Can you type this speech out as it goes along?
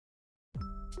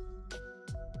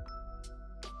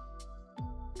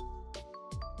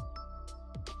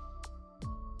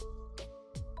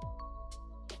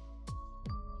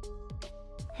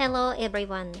Hello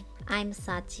everyone, I'm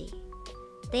Sachi.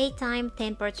 Daytime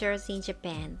temperatures in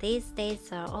Japan these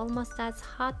days are almost as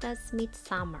hot as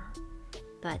midsummer.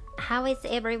 But how is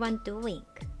everyone doing?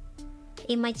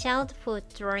 In my childhood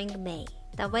during May,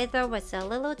 the weather was a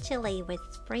little chilly with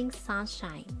spring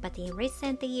sunshine, but in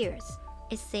recent years,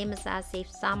 it seems as if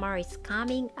summer is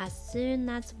coming as soon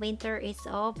as winter is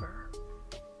over.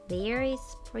 Where is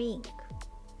spring?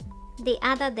 The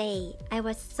other day, I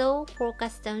was so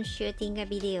focused on shooting a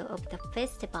video of the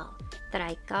festival that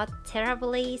I got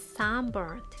terribly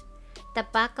sunburned. The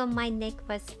back of my neck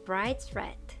was bright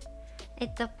red.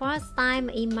 It's the first time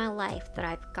in my life that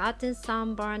I've gotten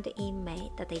sunburned in May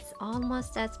that is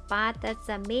almost as bad as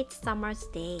a midsummer's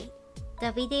day.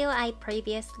 The video I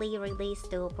previously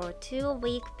released over a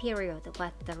 2-week period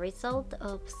was the result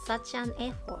of such an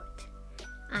effort.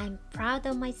 I'm proud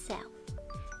of myself.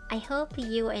 I hope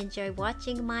you enjoy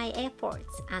watching my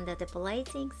efforts under the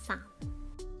blazing sun.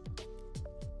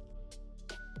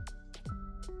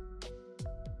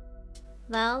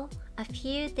 Well, a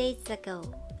few days ago,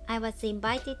 I was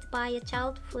invited by a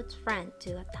childhood friend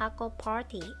to a taco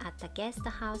party at the guest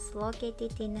house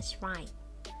located in a shrine.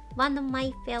 One of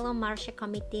my fellow Marcia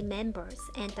committee members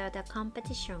entered a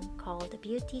competition called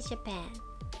Beauty Japan,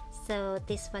 so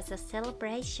this was a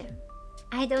celebration.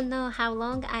 I don't know how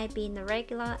long I've been a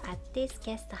regular at this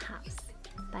guest house,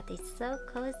 but it's so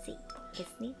cozy,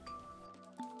 isn't it?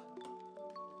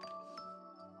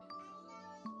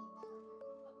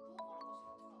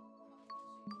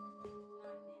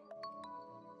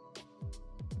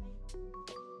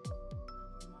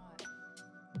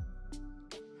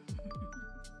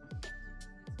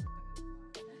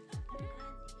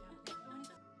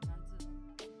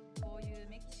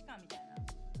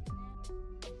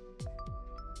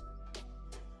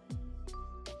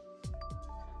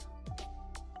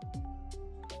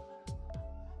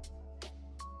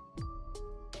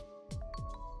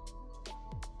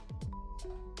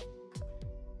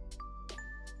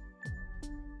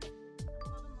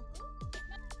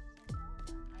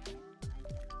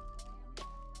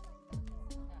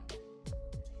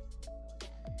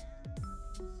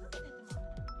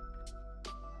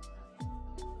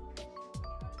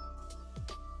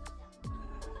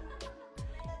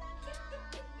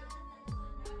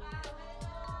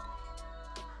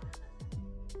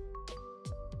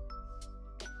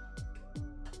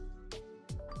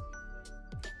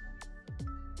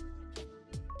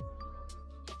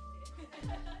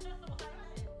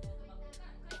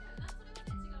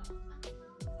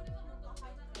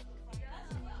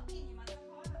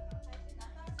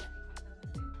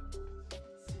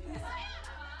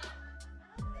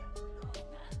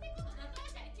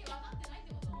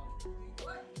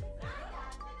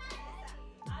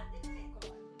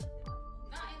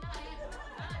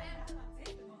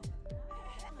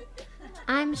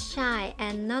 I'm shy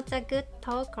and not a good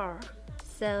talker,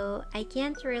 so I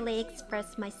can't really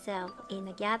express myself in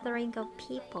a gathering of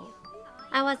people.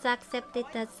 I was accepted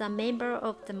as a member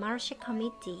of the Marcia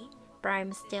committee, but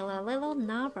I'm still a little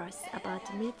nervous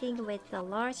about meeting with a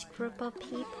large group of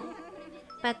people.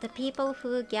 But the people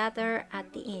who gather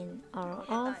at the inn are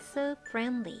all so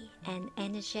friendly and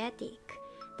energetic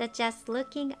that just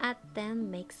looking at them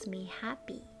makes me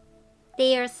happy.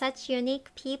 They are such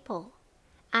unique people.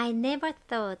 I never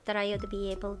thought that I would be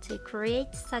able to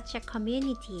create such a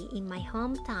community in my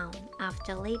hometown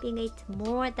after leaving it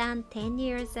more than 10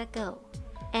 years ago.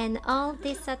 And all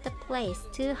this at a place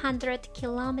 200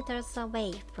 kilometers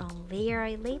away from where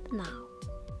I live now.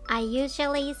 I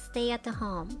usually stay at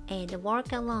home and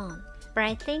work alone, but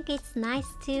I think it's nice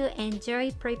to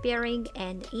enjoy preparing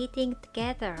and eating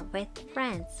together with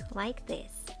friends like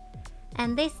this.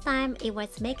 And this time it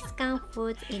was Mexican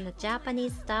food in a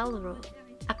Japanese style room.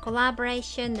 A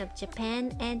collaboration of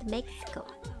Japan and Mexico.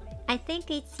 I think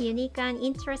it's a unique and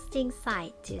interesting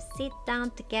sight to sit down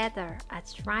together at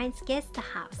Shrine's guest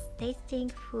house tasting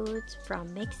foods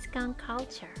from Mexican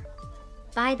culture.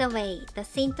 By the way, the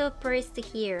Shinto priest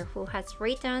here who has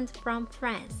returned from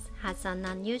France has an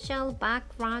unusual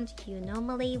background you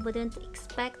normally wouldn't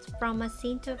expect from a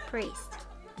Shinto priest.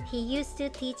 He used to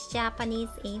teach Japanese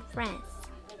in France.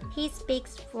 He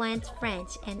speaks fluent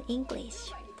French and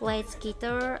English, plays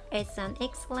guitar, is an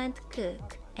excellent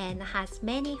cook, and has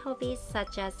many hobbies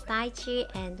such as Tai Chi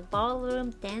and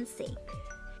ballroom dancing.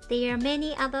 There are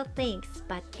many other things,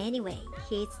 but anyway,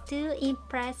 he is too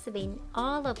impressive in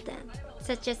all of them.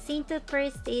 Such a Shinto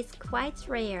priest is quite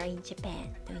rare in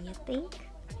Japan, don't you think?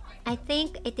 I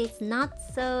think it is not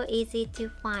so easy to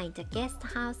find a guest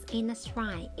house in a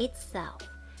shrine itself,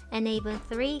 and even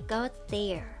 3 gods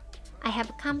there. I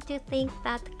have come to think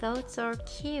that goats are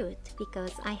cute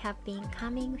because I have been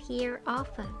coming here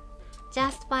often.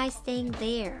 Just by staying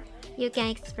there, you can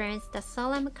experience the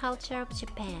solemn culture of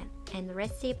Japan and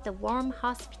receive the warm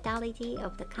hospitality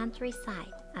of the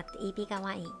countryside at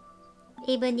Ibigawa Inn.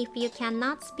 Even if you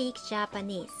cannot speak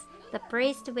Japanese, the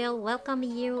priest will welcome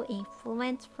you in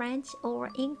fluent French or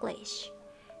English.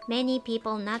 Many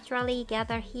people naturally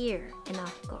gather here, and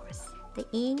of course, the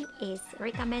inn is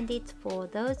recommended for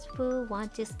those who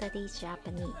want to study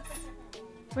Japanese.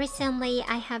 Recently,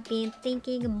 I have been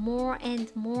thinking more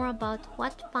and more about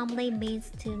what family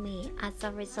means to me as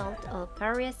a result of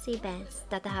various events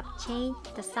that have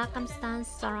changed the circumstance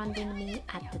surrounding me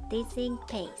at a dizzying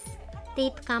pace.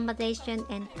 Deep conversation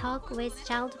and talk with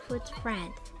childhood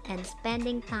friends and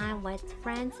spending time with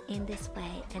friends in this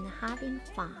way and having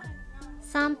fun.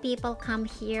 Some people come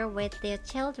here with their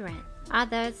children,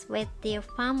 others with their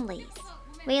families.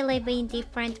 We live in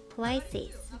different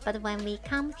places, but when we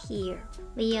come here,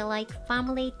 we are like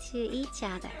family to each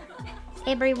other.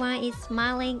 Everyone is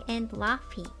smiling and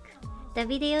laughing. The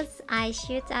videos I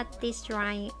shoot at this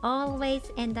shrine always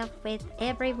end up with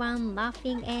everyone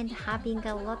laughing and having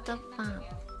a lot of fun.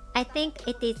 I think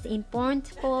it is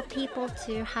important for people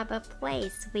to have a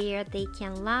place where they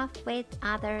can laugh with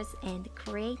others and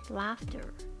create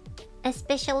laughter.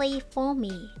 Especially for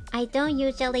me, I don't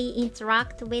usually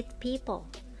interact with people.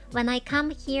 When I come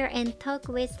here and talk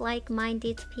with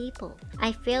like-minded people,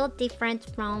 I feel different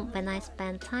from when I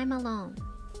spend time alone.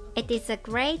 It is a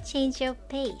great change of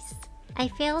pace. I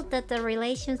feel that the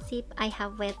relationship I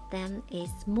have with them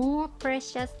is more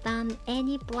precious than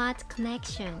any blood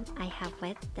connection I have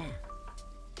with them.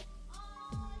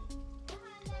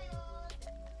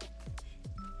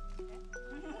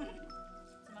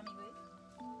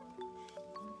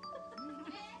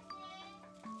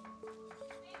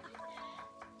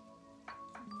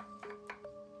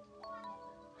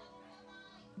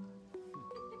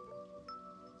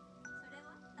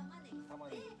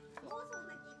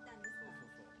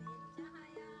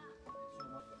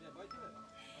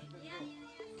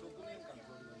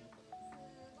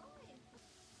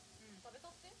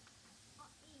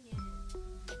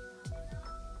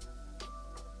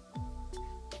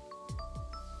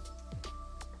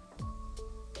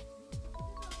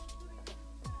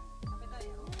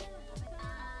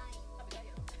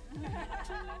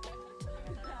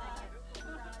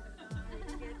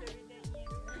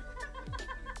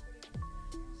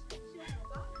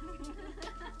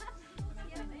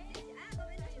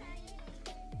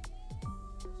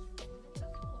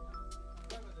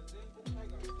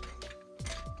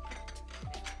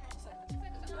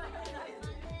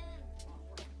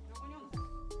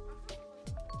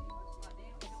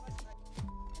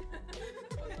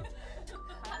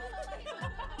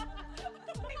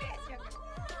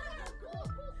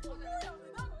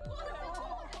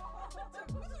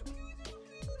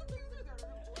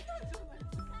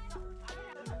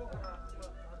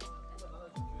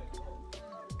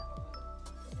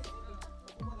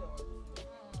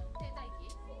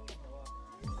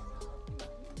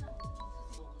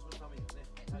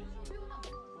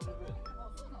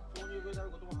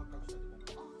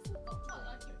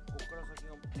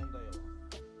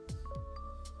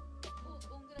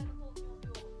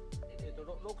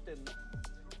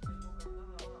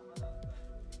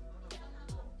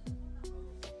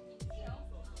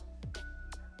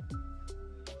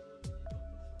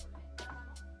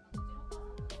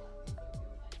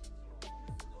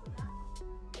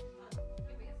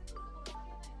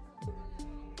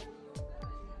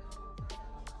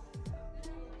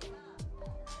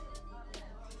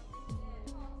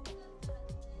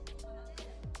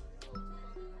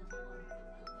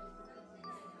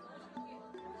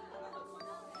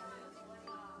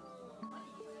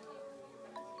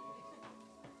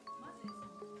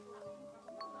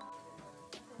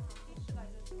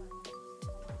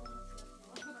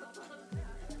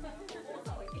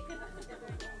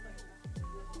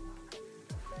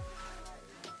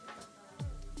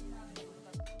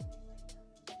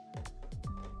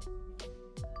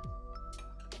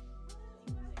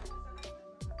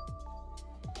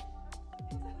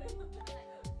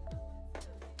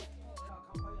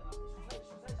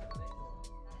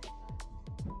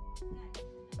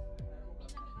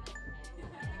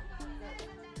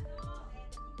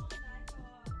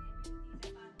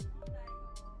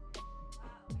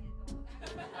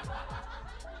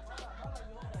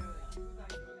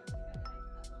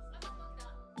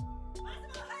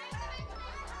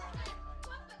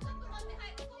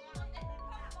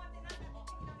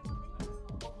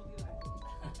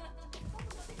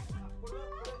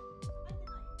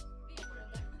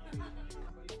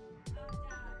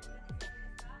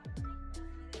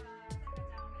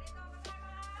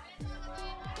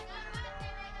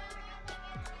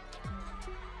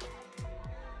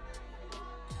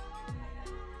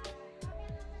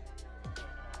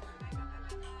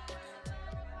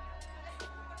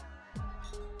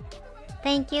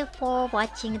 Thank you for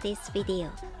watching this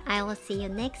video. I will see you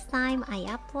next time. I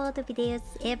upload videos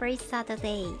every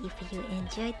Saturday. If you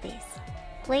enjoyed this,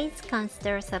 please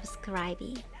consider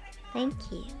subscribing. Thank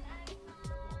you.